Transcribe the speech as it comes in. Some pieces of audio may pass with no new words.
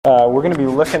We're going to be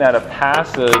looking at a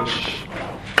passage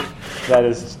that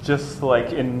is just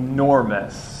like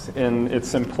enormous in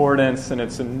its importance, and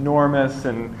it's enormous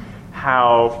in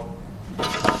how,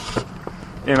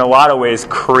 in a lot of ways,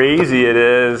 crazy it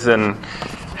is, and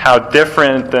how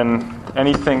different than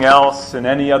anything else in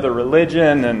any other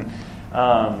religion. And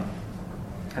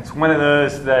it's one of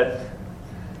those that,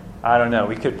 I don't know,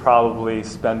 we could probably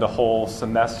spend a whole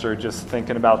semester just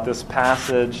thinking about this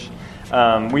passage.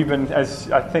 We've been,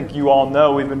 as I think you all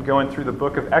know, we've been going through the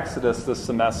book of Exodus this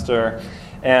semester.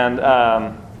 And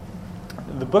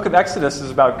the book of Exodus is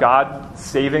about God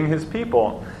saving his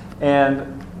people.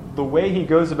 And the way he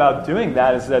goes about doing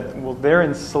that is that, well, they're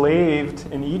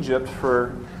enslaved in Egypt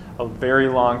for a very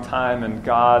long time, and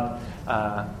God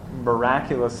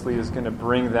miraculously is going to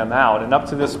bring them out. And up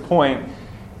to this point,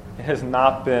 it has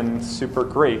not been super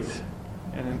great.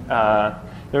 And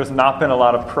there's not been a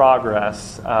lot of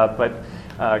progress, but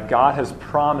God has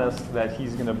promised that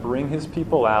he's going to bring his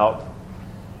people out.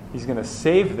 He's going to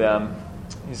save them.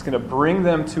 He's going to bring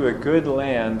them to a good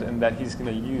land, and that he's going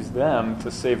to use them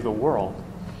to save the world.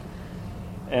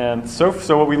 And so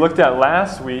what we looked at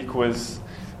last week was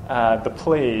the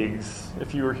plagues.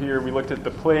 If you were here, we looked at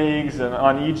the plagues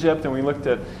on Egypt, and we looked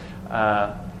at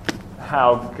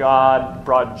how God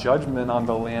brought judgment on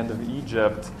the land of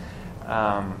Egypt.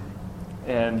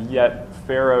 And yet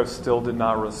Pharaoh still did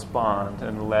not respond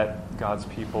and let God's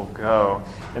people go.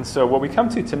 And so what we come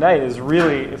to tonight is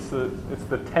really, it's the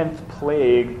 10th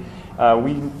plague.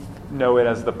 We know it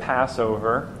as the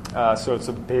Passover. So it's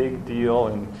a big deal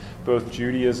in both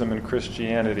Judaism and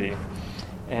Christianity.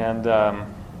 And I'm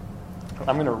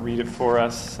going to read it for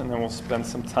us, and then we'll spend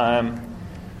some time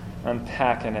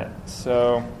unpacking it.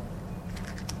 So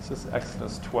this is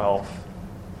Exodus 12,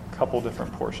 a couple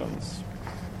different portions.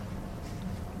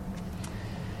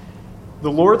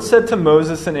 The Lord said to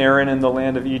Moses and Aaron in the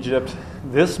land of Egypt,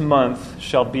 "This month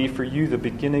shall be for you the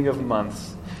beginning of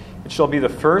months. It shall be the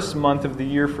first month of the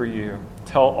year for you.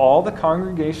 Tell all the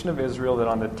congregation of Israel that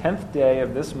on the 10th day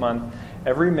of this month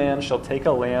every man shall take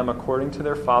a lamb according to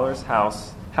their father's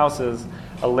houses,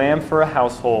 a lamb for a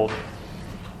household.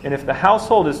 And if the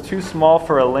household is too small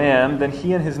for a lamb, then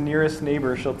he and his nearest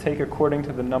neighbor shall take according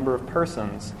to the number of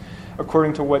persons.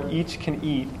 According to what each can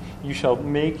eat, you shall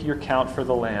make your count for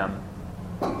the lamb.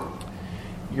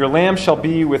 Your lamb shall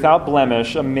be without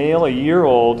blemish, a male a year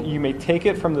old. You may take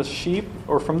it from the sheep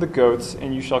or from the goats,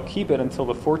 and you shall keep it until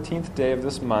the 14th day of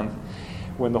this month,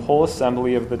 when the whole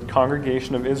assembly of the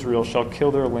congregation of Israel shall kill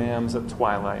their lambs at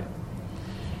twilight.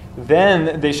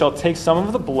 Then they shall take some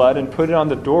of the blood and put it on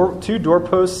the two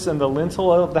doorposts and the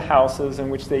lintel of the houses in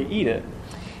which they eat it.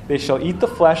 They shall eat the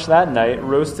flesh that night,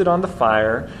 roasted on the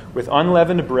fire, with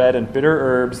unleavened bread and bitter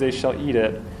herbs they shall eat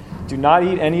it. Do not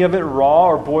eat any of it raw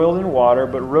or boiled in water,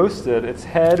 but roasted, its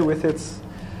head with its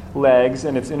legs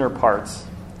and its inner parts.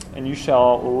 And you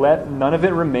shall let none of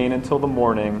it remain until the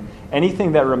morning.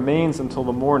 Anything that remains until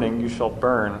the morning you shall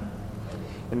burn.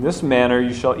 In this manner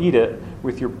you shall eat it,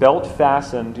 with your belt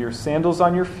fastened, your sandals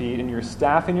on your feet, and your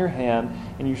staff in your hand,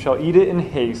 and you shall eat it in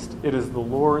haste. It is the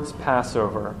Lord's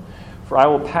Passover. For I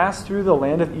will pass through the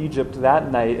land of Egypt that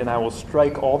night, and I will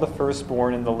strike all the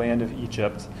firstborn in the land of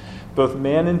Egypt, both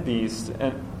man and beast,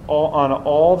 and on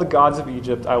all the gods of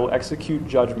Egypt I will execute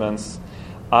judgments.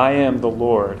 I am the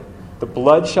Lord. The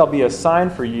blood shall be a sign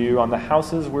for you on the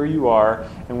houses where you are,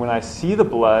 and when I see the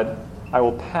blood, I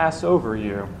will pass over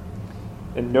you.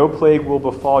 And no plague will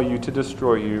befall you to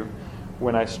destroy you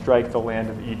when I strike the land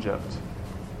of Egypt."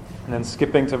 And then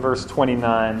skipping to verse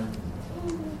 29.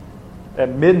 At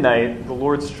midnight, the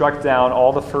Lord struck down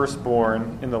all the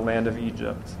firstborn in the land of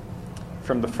Egypt,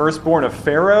 from the firstborn of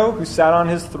Pharaoh, who sat on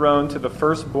his throne, to the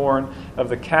firstborn of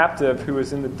the captive who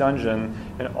was in the dungeon,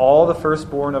 and all the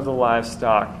firstborn of the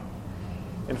livestock.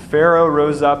 And Pharaoh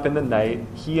rose up in the night,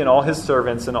 he and all his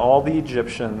servants and all the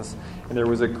Egyptians, and there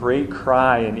was a great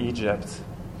cry in Egypt,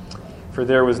 for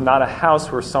there was not a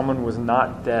house where someone was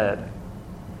not dead.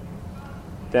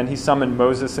 Then he summoned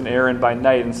Moses and Aaron by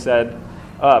night and said,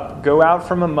 "Up, go out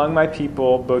from among my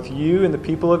people, both you and the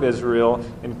people of Israel,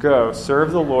 and go,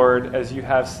 serve the Lord as you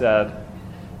have said.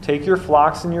 Take your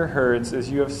flocks and your herds as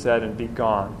you have said, and be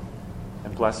gone,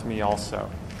 and bless me also."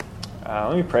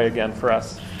 Let me pray again for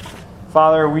us.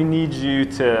 Father, we need you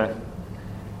to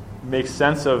make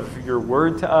sense of your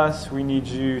word to us. We need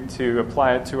you to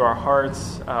apply it to our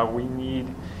hearts. We need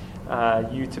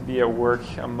you to be at work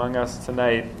among us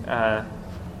tonight.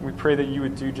 We pray that you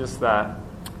would do just that.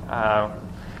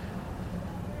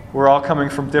 We're all coming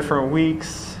from different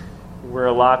weeks where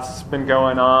a lot's been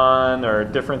going on, or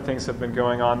different things have been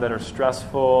going on that are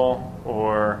stressful,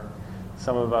 or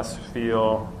some of us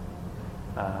feel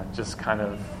just kind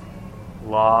of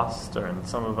lost, and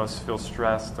some of us feel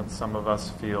stressed, and some of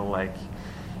us feel like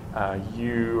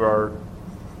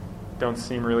don't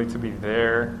seem really to be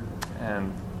there,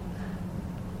 and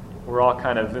we're all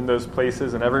kind of in those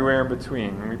places and everywhere in between.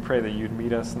 And we pray that you'd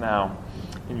meet us now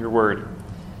in your word.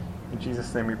 In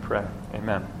Jesus' name we pray.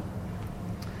 Amen.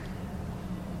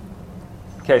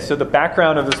 Okay, so the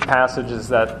background of this passage is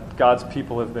that God's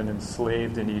people have been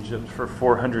enslaved in Egypt for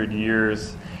 400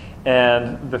 years.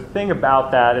 And the thing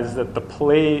about that is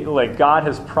that God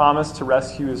has promised to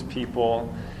rescue his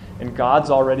people, and God's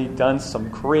already done some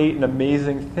great and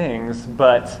amazing things,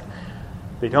 but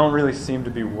they don't really seem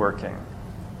to be working.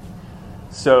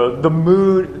 So the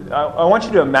mood, I want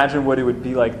you to imagine what it would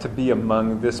be like to be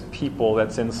among this people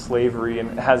that's in slavery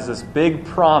and has this big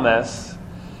promise,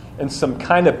 and some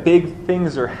kind of big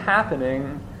things are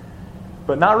happening,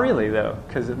 but not really, though,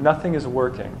 because nothing is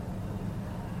working.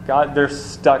 They're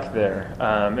stuck there.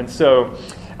 And so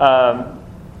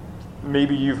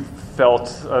maybe you've felt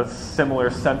a similar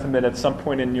sentiment at some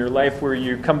point in your life where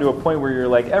you come to a point where you're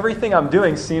like, everything I'm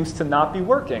doing seems to not be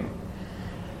working.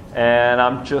 And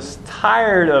I'm just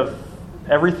tired of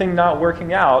everything not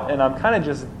working out, and I'm kind of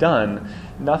just done.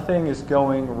 Nothing is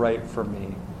going right for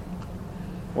me.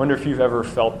 Wonder if you've ever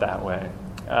felt that way.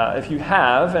 If you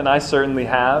have, and I certainly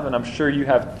have, and I'm sure you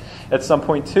have at some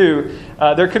point too,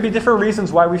 there could be different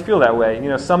reasons why we feel that way.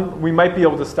 We might be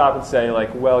able to stop and say,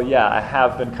 like, well, yeah, I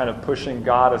have been kind of pushing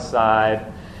God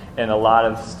aside, and a lot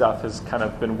of stuff has kind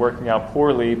of been working out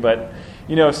poorly. But,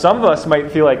 some of us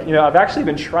might feel like, I've actually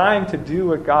been trying to do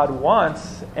what God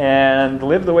wants and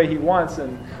live the way he wants,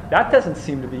 and that doesn't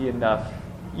seem to be enough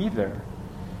either.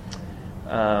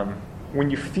 When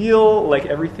you feel like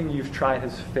everything you've tried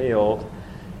has failed,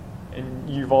 and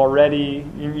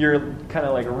you're kind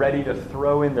of like ready to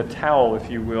throw in the towel, if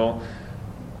you will,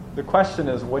 the question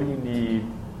is, what do you need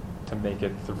to make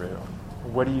it through?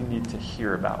 What do you need to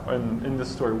hear about? And in this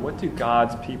story, what do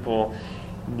God's people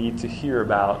need to hear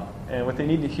about? And what they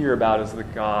need to hear about is the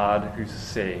God who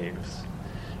saves.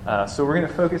 So we're going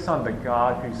to focus on the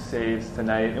God who saves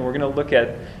tonight, and we're going to look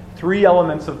at 3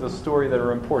 elements of the story that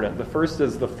are important. The first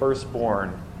is the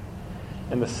firstborn,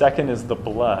 and the second is the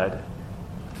blood,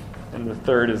 and the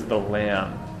third is the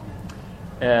lamb.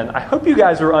 And I hope you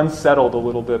guys were unsettled a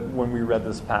little bit when we read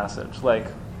this passage. Like,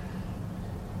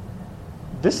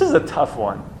 this is a tough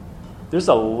one. There's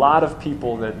a lot of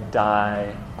people that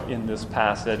die in this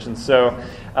passage. And so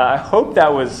I hope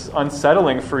that was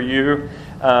unsettling for you.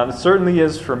 It certainly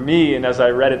is for me. And as I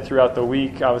read it throughout the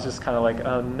week, I was just kind of like,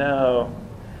 oh no,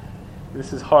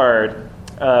 this is hard.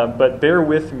 But bear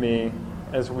with me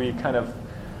as we kind of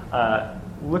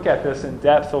look at this in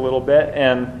depth a little bit,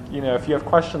 and if you have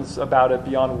questions about it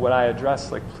beyond what I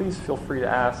addressed, please feel free to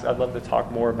ask. I'd love to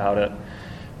talk more about it.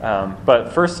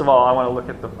 But first of all, I want to look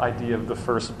at the idea of the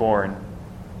firstborn.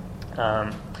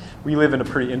 We live in a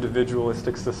pretty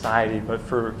individualistic society, but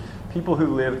for people who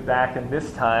lived back in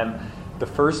this time, the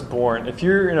firstborn, if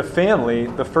you're in a family,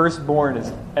 the firstborn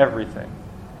is everything.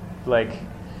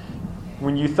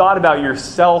 When you thought about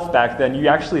yourself back then, you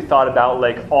actually thought about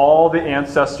all the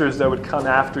ancestors that would come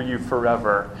after you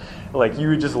forever. You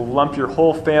would just lump your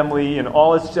whole family and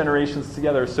all its generations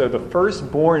together. So the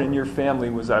firstborn in your family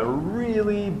was a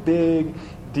really big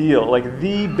deal,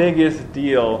 the biggest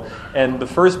deal. And the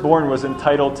firstborn was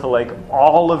entitled to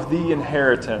all of the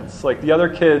inheritance. The other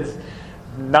kids,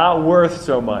 not worth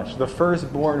so much. The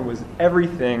firstborn was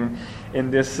everything in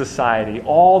this society.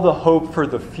 All the hope for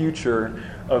the future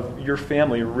of your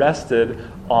family rested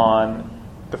on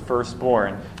the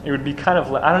firstborn. It would be kind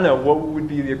of, I don't know, what would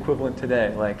be the equivalent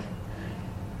today?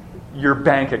 Your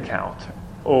bank account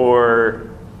or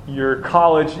your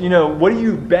college, what do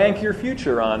you bank your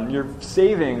future on? Your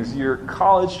savings, your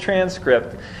college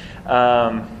transcript,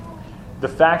 the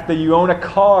fact that you own a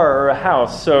car or a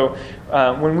house. So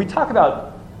when we talk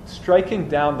about striking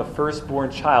down the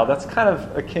firstborn child, that's kind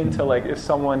of akin to if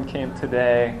someone came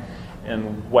today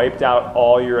and wiped out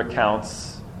all your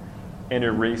accounts and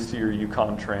erased your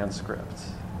UConn transcript.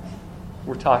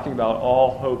 We're talking about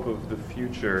all hope of the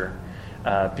future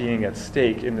being at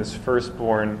stake in this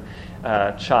firstborn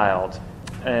child.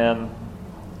 And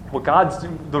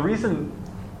the reason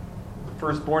the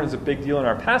firstborn is a big deal in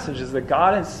our passage is that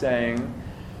God is saying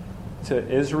to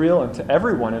Israel and to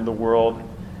everyone in the world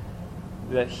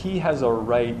that he has a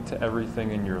right to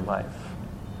everything in your life,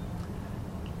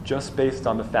 just based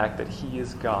on the fact that he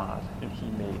is God and he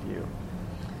made you.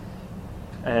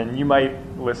 And you might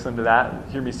listen to that,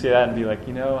 hear me say that, and be like,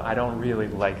 I don't really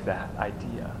like that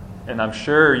idea. And I'm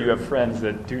sure you have friends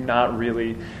that do not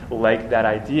really like that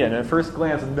idea. And at first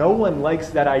glance, no one likes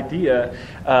that idea.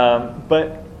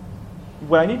 But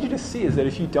what I need you to see is that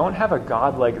if you don't have a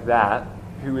God like that,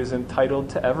 who is entitled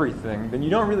to everything, then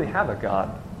you don't really have a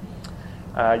God.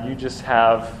 You just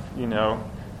have,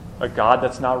 a God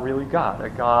that's not really God, a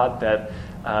God that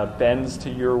bends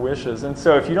to your wishes. And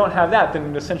so if you don't have that,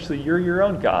 then essentially you're your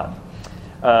own God.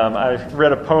 I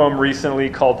read a poem recently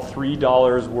called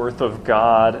 $3 Worth of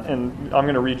God, and I'm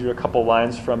going to read you a couple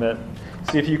lines from it.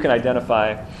 See if you can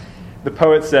identify. The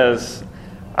poet says,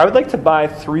 "I would like to buy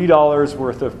 $3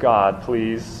 worth of God,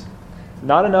 please.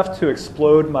 Not enough to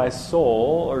explode my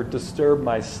soul or disturb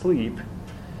my sleep,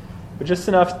 but just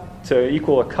enough to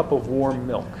equal a cup of warm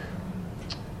milk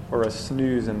or a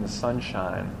snooze in the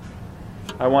sunshine.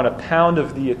 I want a pound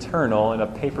of the eternal in a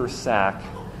paper sack.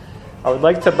 I would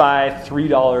like to buy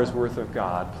 $3 worth of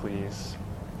God, please."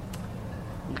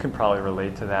 You can probably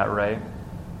relate to that, right?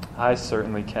 I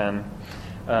certainly can.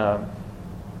 But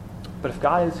if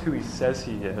God is who he says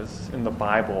he is in the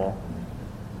Bible,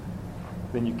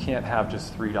 then you can't have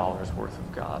just $3 worth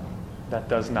of God. That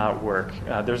does not work.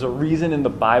 There's a reason in the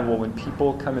Bible when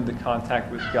people come into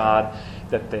contact with God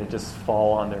that they just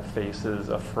fall on their faces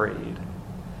afraid.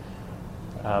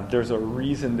 There's a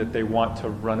reason that they want to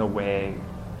run away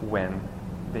when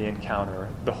they encounter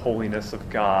the holiness of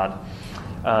God.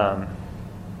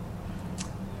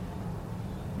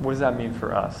 What does that mean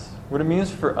for us? What it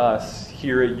means for us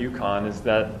here at UConn is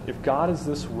that if God is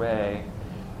this way,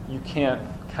 you can't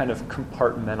kind of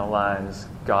compartmentalize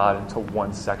God into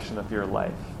one section of your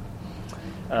life.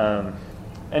 Have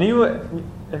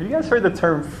you guys heard the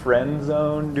term friend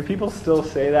zone? Do people still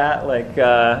say that? Like,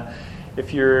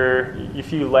 if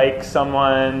you like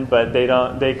someone, but they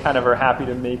kind of are happy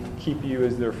to keep you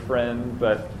as their friend,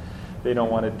 but they don't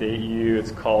want to date you,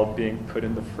 it's called being put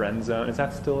in the friend zone. Is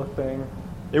that still a thing?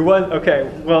 It was,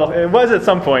 okay, well, it was at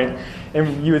some point,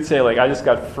 and you would say, like, I just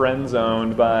got friend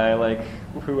zoned by, like,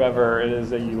 whoever it is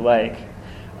that you like.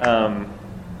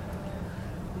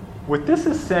 What this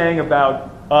is saying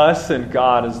about us and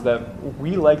God is that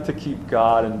we like to keep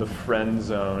God in the friend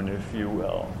zone, if you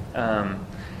will.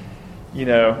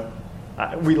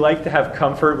 We like to have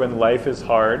comfort when life is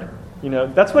hard.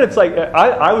 That's what it's like.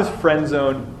 I was friend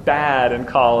zoned bad in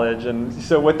college, and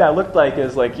so what that looked like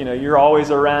is like, you're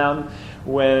always around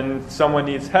when someone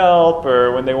needs help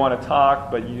or when they want to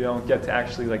talk, but you don't get to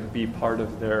actually like be part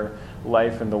of their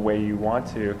life in the way you want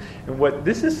to. And what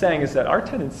this is saying is that our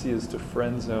tendency is to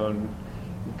friend zone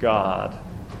God,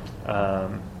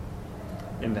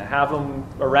 and to have him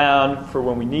around for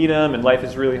when we need him and life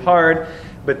is really hard,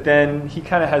 but then he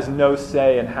kind of has no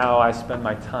say in how I spend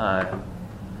my time.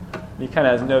 He kind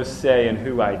of has no say in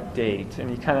who I date,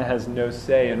 and he kind of has no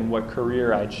say in what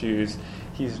career I choose.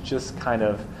 He's just kind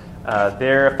of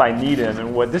there if I need him.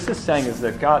 And what this is saying is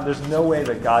that God, there's no way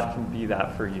that God can be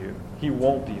that for you. He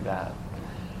won't be that.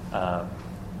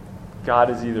 God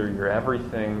is either your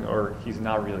everything or he's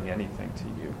not really anything to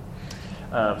you.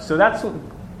 So that's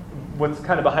what's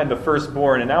kind of behind the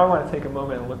firstborn. And now I want to take a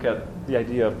moment and look at the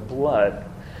idea of blood.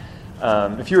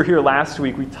 If you were here last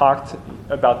week, we talked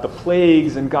about the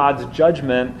plagues and God's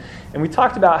judgment. And we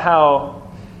talked about how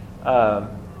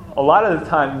a lot of the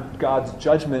time God's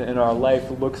judgment in our life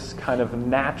looks kind of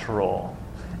natural.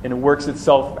 And it works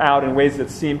itself out in ways that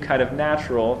seem kind of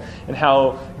natural. And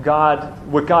how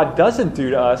what God doesn't do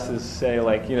to us is say,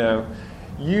 like,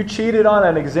 you cheated on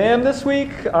an exam this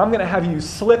week, I'm going to have you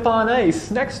slip on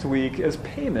ice next week as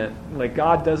payment. Like,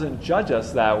 God doesn't judge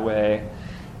us that way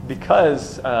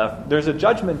because there's a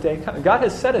judgment day. God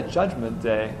has set a judgment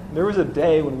day. There was a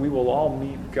day when we will all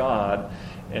meet God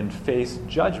and face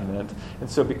judgment. And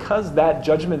so because that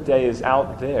judgment day is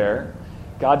out there,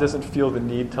 God doesn't feel the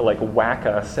need to like whack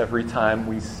us every time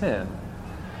we sin,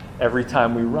 every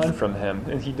time we run from him.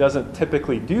 And he doesn't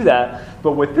typically do that.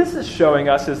 But what this is showing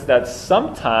us is that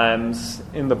sometimes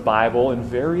in the Bible, in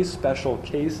very special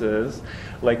cases,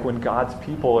 like when God's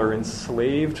people are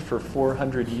enslaved for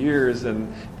 400 years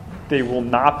and they will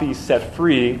not be set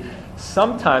free,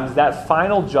 sometimes that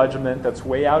final judgment that's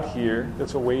way out here,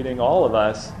 that's awaiting all of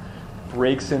us,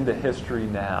 breaks into history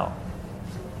now.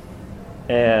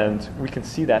 And we can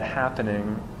see that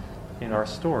happening in our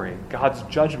story. God's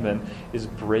judgment is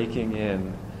breaking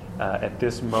in at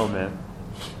this moment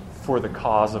for the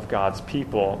cause of God's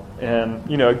people. And,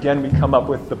 again, we come up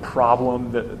with the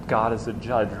problem that God is a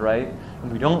judge, right?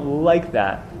 And we don't like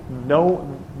that.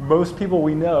 Most people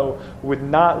we know would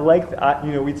not like that.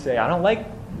 We'd say, I don't like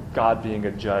God being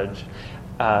a judge.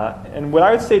 And what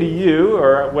I would say to you,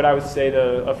 or what I would say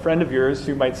to a friend of yours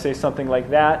who might say something like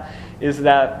that, is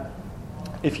that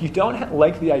if you don't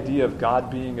like the idea of God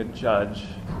being a judge,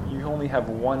 you only have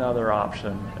one other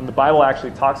option. And the Bible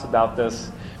actually talks about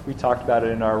this. We talked about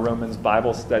it in our Romans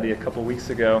Bible study a couple weeks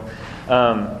ago.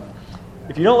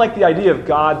 If you don't like the idea of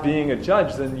God being a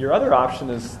judge, then your other option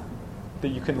is that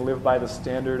you can live by the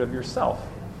standard of yourself.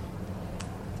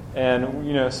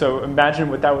 And, so imagine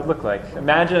what that would look like.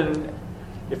 Imagine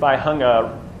if I hung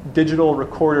a digital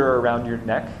recorder around your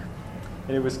neck,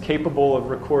 and it was capable of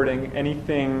recording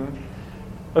anything.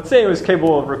 Let's say it was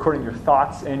capable of recording your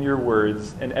thoughts and your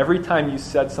words, and every time you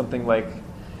said something like,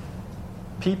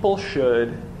 people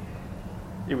should,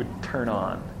 it would turn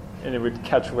on, and it would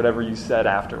catch whatever you said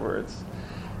afterwards.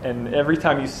 And every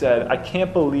time you said, I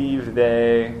can't believe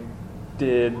they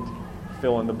did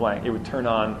fill in the blank, it would turn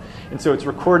on. And so it's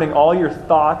recording all your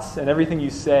thoughts and everything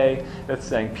you say that's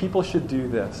saying, people should do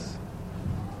this.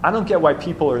 I don't get why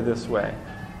people are this way.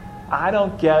 I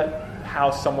don't get how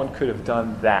someone could have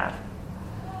done that.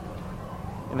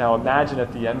 And now imagine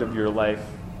at the end of your life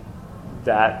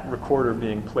that recorder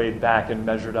being played back and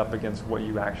measured up against what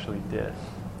you actually did.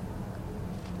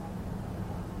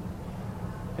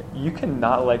 You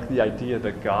cannot like the idea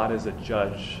that God is a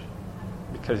judge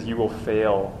because you will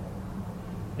fail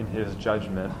in his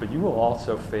judgment, but you will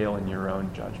also fail in your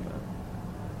own judgment.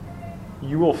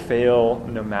 You will fail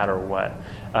no matter what.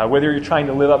 Whether you're trying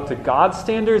to live up to God's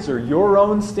standards or your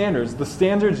own standards, the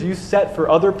standards you set for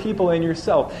other people and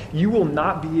yourself, you will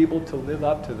not be able to live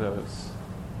up to those.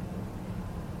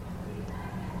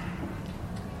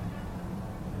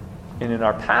 And in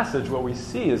our passage, what we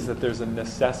see is that there's a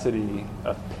necessity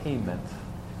of payment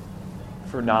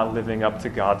for not living up to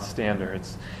God's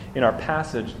standards. In our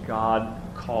passage, God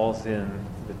calls in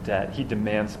the debt. He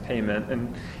demands payment.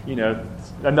 And,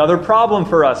 another problem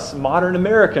for us modern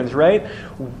Americans, right?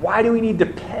 Why do we need to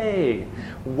pay?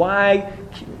 Why,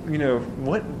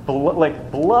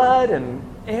 like blood and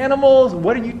animals?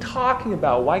 What are you talking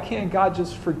about? Why can't God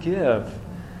just forgive?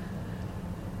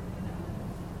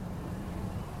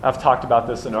 I've talked about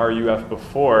this in RUF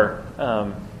before.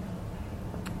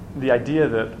 The idea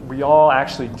that we all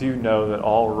actually do know that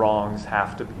all wrongs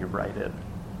have to be righted.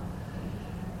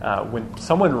 When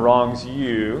someone wrongs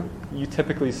you, you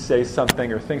typically say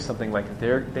something or think something like,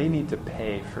 they need to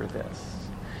pay for this.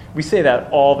 We say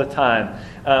that all the time.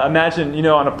 Imagine,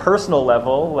 on a personal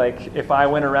level, like if I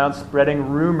went around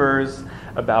spreading rumors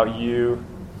about you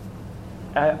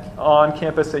on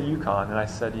campus at UConn, and I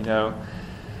said,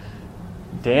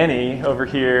 Danny over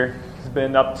here has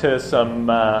been up to some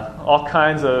all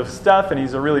kinds of stuff, and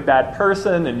he's a really bad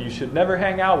person, and you should never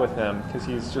hang out with him because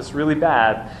he's just really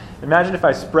bad. Imagine if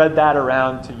I spread that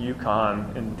around to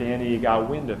UConn and Danny got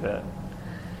wind of it.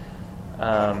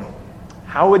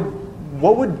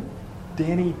 What would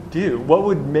Danny do? What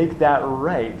would make that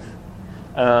right?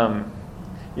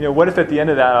 What if at the end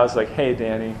of that I was like, hey,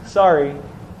 Danny, sorry,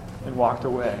 and walked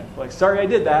away. Like, sorry I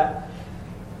did that.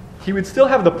 He would still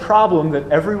have the problem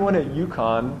that everyone at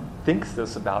UConn thinks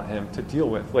this about him to deal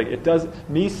with. Like,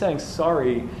 me saying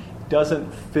sorry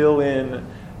doesn't fill in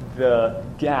the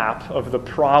gap of the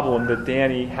problem that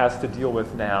Danny has to deal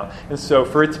with now. And so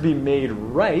for it to be made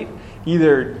right,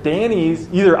 either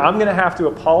I'm going to have to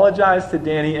apologize to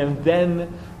Danny and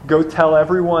then go tell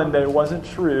everyone that it wasn't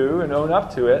true and own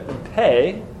up to it and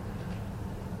pay,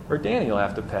 or Danny will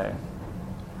have to pay.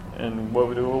 And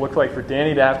what it will look like for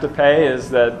Danny to have to pay is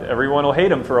that everyone will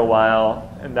hate him for a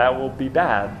while, and that will be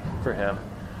bad for him.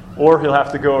 Or he'll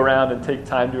have to go around and take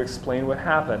time to explain what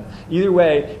happened. Either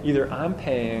way, either I'm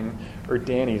paying or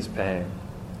Danny's paying.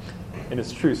 And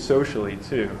it's true socially,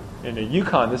 too. In a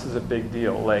UConn, this is a big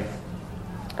deal. Like,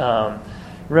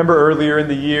 remember earlier in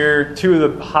the year, 2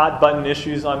 of the hot-button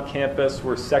issues on campus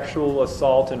were sexual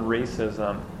assault and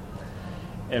racism.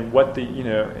 And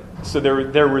so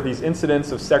there were these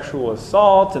incidents of sexual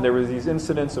assault, and there were these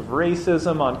incidents of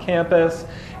racism on campus,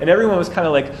 and everyone was kind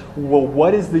of like, well,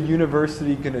 what is the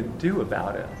university going to do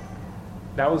about it?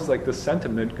 That was like the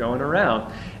sentiment going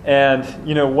around. And,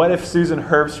 what if Susan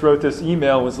Herbst wrote this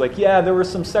email and was like, yeah, there were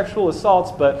some sexual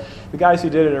assaults, but the guys who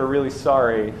did it are really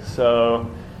sorry, so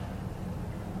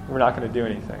we're not going to do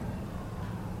anything.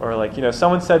 Or like,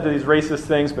 someone said these racist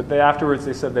things, but afterwards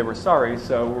they said they were sorry,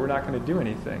 so we're not going to do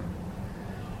anything.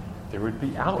 There would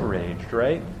be outraged,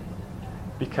 right?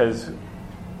 Because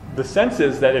the sense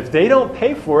is that if they don't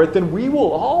pay for it, then we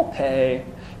will all pay,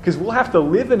 because we'll have to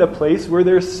live in a place where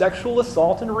there's sexual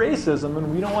assault and racism,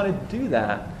 and we don't want to do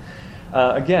that.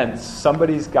 Again,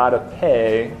 somebody's got to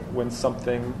pay when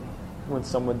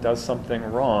someone does something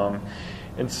wrong.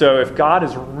 And so if God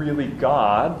is really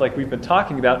God, like we've been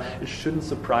talking about, it shouldn't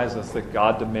surprise us that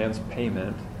God demands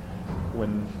payment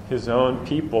when his own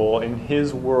people in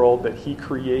his world that he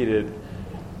created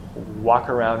walk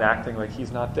around acting like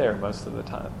he's not there most of the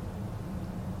time.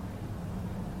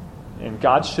 And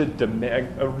God should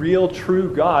demand, a real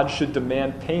true God should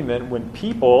demand payment when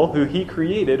people who he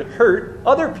created hurt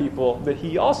other people that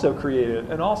he also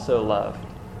created and also loved.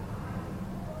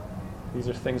 These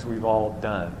are things we've all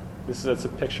done. That's a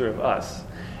picture of us.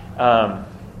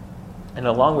 And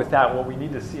along with that, what we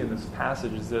need to see in this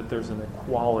passage is that there's an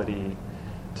equality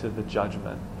to the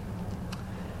judgment.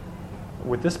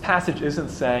 What this passage isn't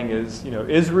saying is,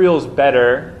 Israel's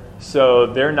better, so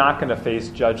they're not going to face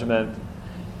judgment,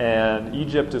 and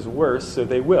Egypt is worse, so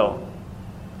they will.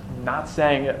 Not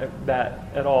saying that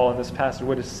at all in this passage.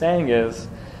 What it's saying is,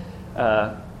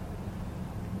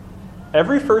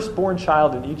 every firstborn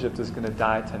child in Egypt is going to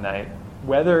die tonight,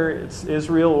 whether it's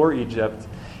Israel or Egypt,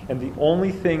 and the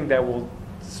only thing that will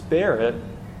spare it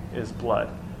is blood.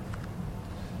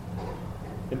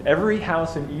 In every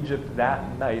house in Egypt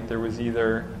that night, there was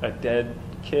either a dead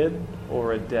kid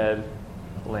or a dead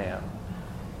lamb.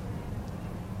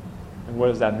 And what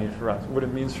does that mean for us? What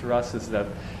it means for us is that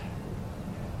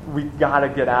we've got to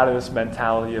get out of this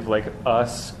mentality of like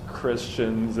us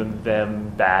Christians and them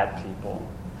bad people.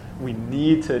 We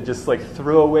need to just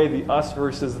throw away the us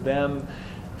versus them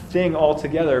thing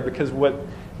altogether, because what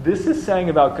this is saying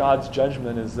about God's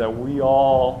judgment is that we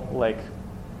all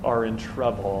are in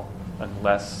trouble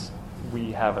unless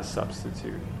we have a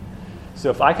substitute. So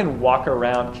if I can walk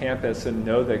around campus and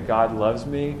know that God loves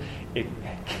me, it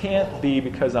can't be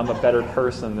because I'm a better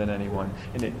person than anyone.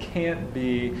 And it can't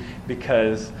be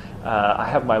because I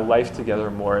have my life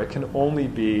together more. It can only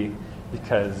be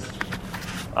because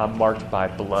I'm marked by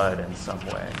blood in some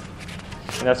way.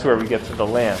 And that's where we get to the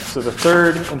Lamb. So the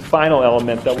third and final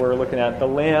element that we're looking at, the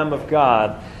Lamb of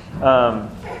God.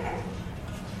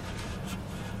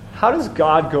 How does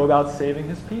God go about saving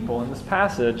his people? In this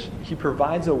passage, he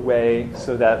provides a way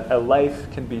so that a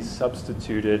life can be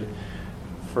substituted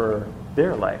for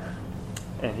their life.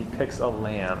 And he picks a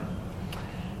lamb.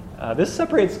 This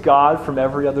separates God from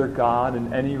every other god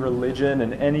and any religion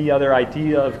and any other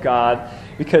idea of God,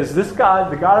 because this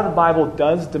God, the God of the Bible,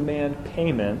 does demand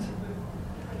payment,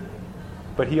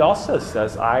 but he also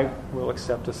says, I will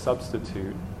accept a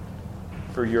substitute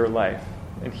for your life.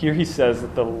 And here he says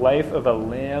that the life of a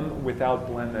lamb without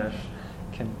blemish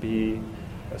can be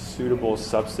a suitable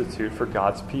substitute for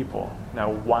God's people.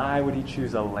 Now, why would he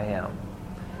choose a lamb?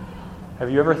 Have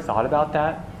you ever thought about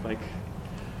that?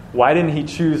 Why didn't he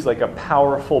choose a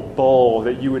powerful bull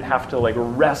that you would have to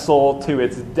wrestle to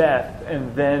its death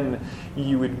and then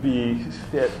you would be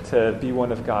fit to be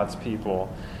one of God's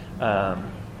people?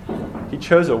 He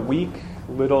chose a weak,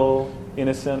 little,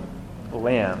 innocent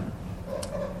lamb.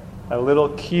 A little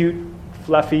cute,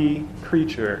 fluffy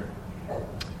creature.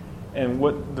 And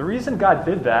the reason God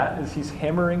did that is he's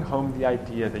hammering home the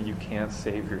idea that you can't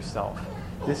save yourself.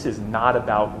 This is not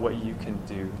about what you can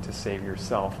do to save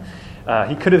yourself.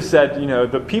 He could have said,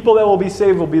 the people that will be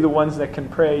saved will be the ones that can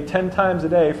pray 10 times a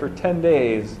day for 10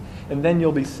 days, and then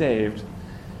you'll be saved.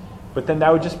 But then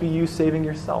that would just be you saving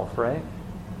yourself, right?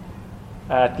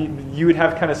 You would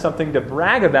have kind of something to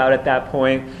brag about at that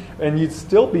point, and you'd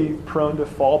still be prone to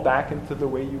fall back into the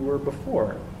way you were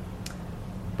before.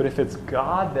 But if it's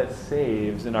God that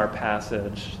saves in our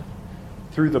passage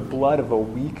through the blood of a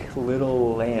weak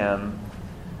little lamb,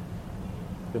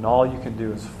 then all you can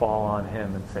do is fall on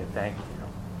him and say thank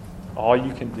you. All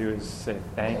you can do is say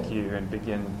thank you and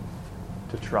begin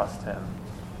to trust him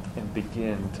and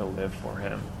begin to live for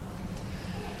him.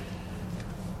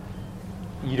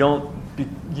 You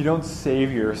don't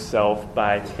save yourself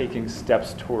by taking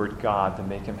steps toward God to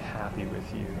make him happy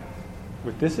with you.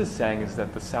 What this is saying is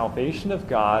that the salvation of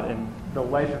God and the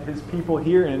life of his people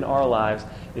here and in our lives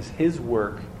is his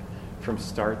work from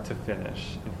start to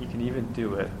finish. And he can even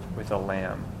do it with a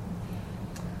lamb.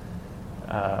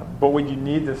 But what you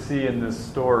need to see in this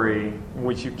story,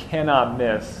 which you cannot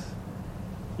miss,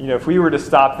 if we were to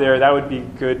stop there, that would be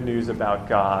good news about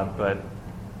God, but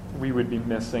we would be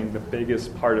missing the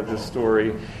biggest part of this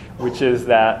story, which is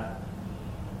that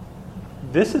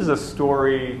this is a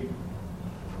story,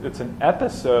 it's an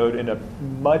episode in a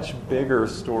much bigger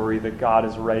story that God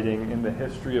is writing in the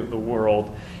history of the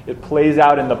world. It plays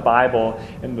out in the Bible,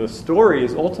 and the story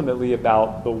is ultimately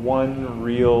about the one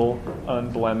real,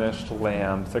 unblemished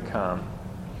lamb to come.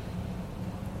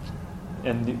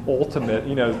 And the ultimate,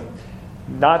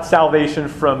 not salvation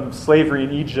from slavery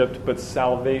in Egypt, but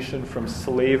salvation from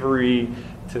slavery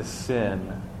to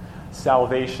sin.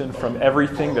 Salvation from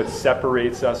everything that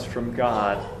separates us from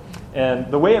God. And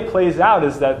the way it plays out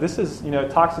is that this is,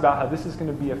 it talks about how this is going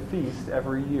to be a feast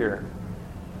every year.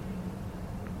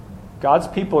 God's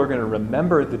people are going to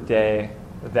remember the day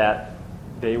that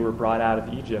they were brought out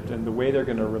of Egypt. And the way they're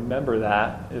going to remember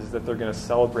that is that they're going to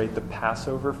celebrate the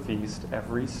Passover feast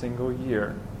every single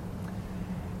year.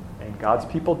 And God's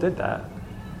people did that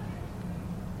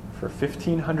for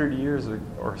 1,500 years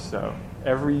or so.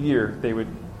 Every year,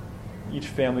 each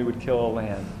family would kill a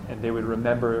lamb, and they would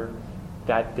remember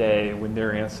that day when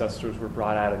their ancestors were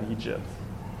brought out of Egypt.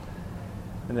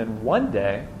 And then one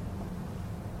day,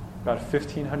 about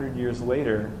 1,500 years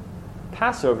later,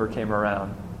 Passover came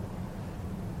around.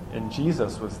 And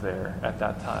Jesus was there at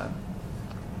that time.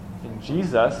 And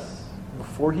Jesus,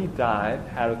 before he died,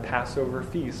 had a Passover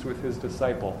feast with his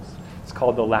disciples. It's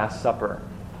called the Last Supper.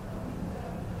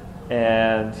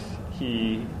 And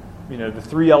the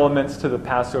three elements to the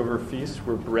Passover feast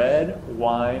were bread,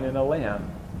 wine, and a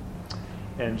lamb.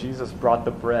 And Jesus brought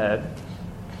the bread,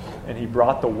 and he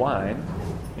brought the wine,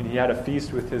 and he had a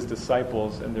feast with his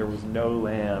disciples, and there was no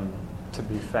lamb to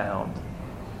be found.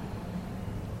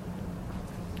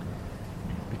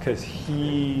 Because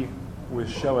he was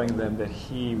showing them that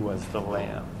he was the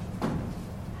Lamb.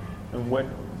 And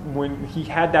when he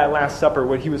had that Last Supper,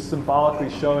 what he was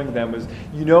symbolically showing them was,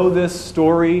 this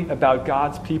story about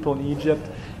God's people in Egypt?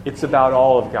 It's about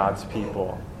all of God's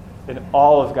people. And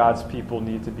all of God's people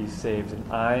need to be saved.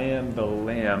 And I am the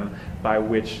Lamb by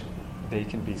which they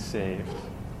can be saved.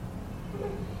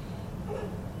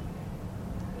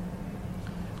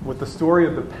 What the story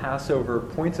of the Passover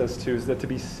points us to is that to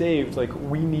be saved,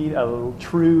 we need a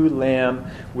true lamb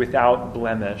without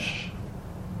blemish.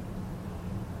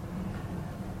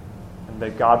 And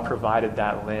that God provided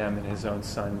that lamb in his own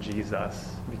son,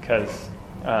 Jesus, because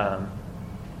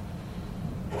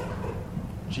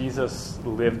Jesus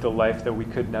lived the life that we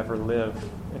could never live,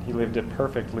 and he lived it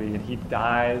perfectly, and he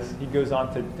goes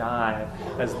on to die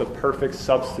as the perfect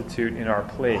substitute in our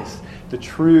place, the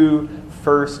true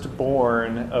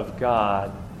firstborn of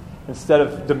God. Instead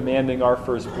of demanding our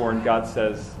firstborn, God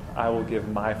says, I will give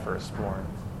my firstborn.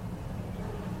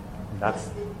 And that's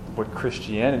what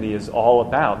Christianity is all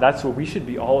about. That's what we should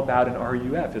be all about in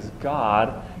RUF, is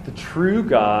God, the true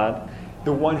God,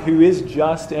 the one who is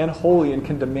just and holy and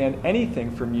can demand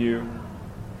anything from you,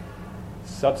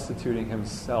 substituting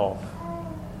himself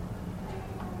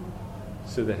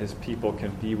so that his people can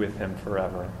be with him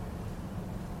forever.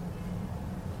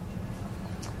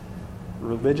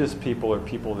 Religious people are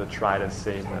people that try to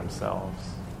save themselves.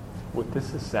 What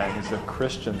this is saying is that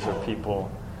Christians are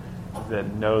people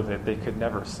that know that they could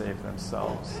never save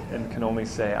themselves and can only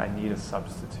say, I need a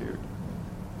substitute.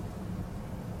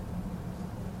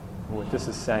 What this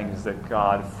is saying is that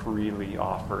God freely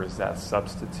offers that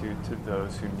substitute to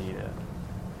those who need it.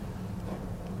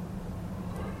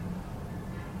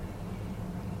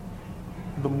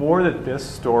 The more that this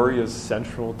story is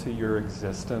central to your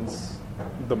existence,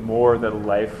 the more that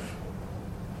life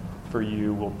for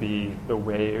you will be the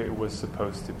way it was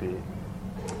supposed to be.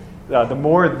 The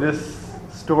more this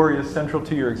story is central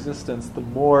to your existence, the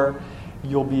more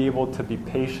you'll be able to be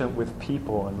patient with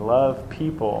people and love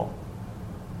people.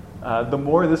 The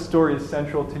more this story is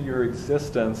central to your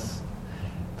existence,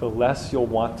 the less you'll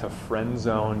want to friend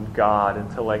zone God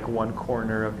into one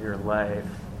corner of your life.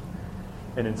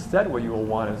 And instead what you will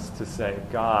want is to say,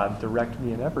 God, direct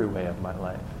me in every way of my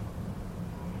life.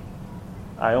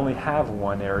 I only have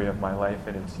one area of my life,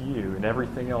 and it's you, and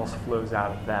everything else flows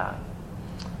out of that.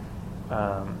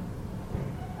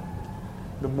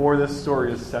 The more this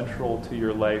story is central to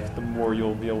your life, the more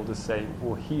you'll be able to say,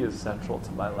 well, he is central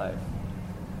to my life.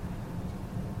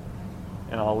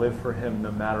 And I'll live for him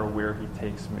no matter where he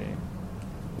takes me.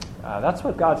 That's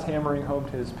what God's hammering home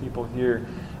to his people here.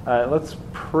 Let's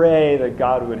pray that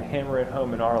God would hammer it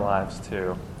home in our lives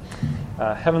too.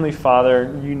 Heavenly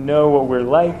Father, you know what we're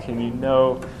like, and you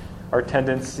know our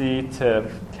tendency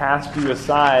to cast you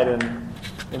aside and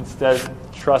instead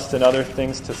trust in other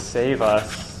things to save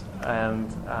us, and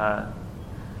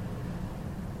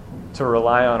to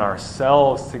rely on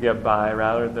ourselves to get by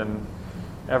rather than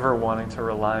ever wanting to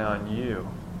rely on you.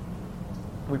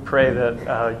 We pray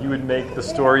that you would make the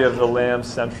story of the Lamb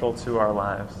central to our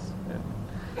lives,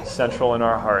 and central in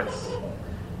our hearts,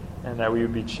 and that we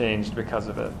would be changed because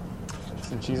of it.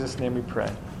 It's in Jesus' name we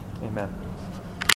pray. Amen.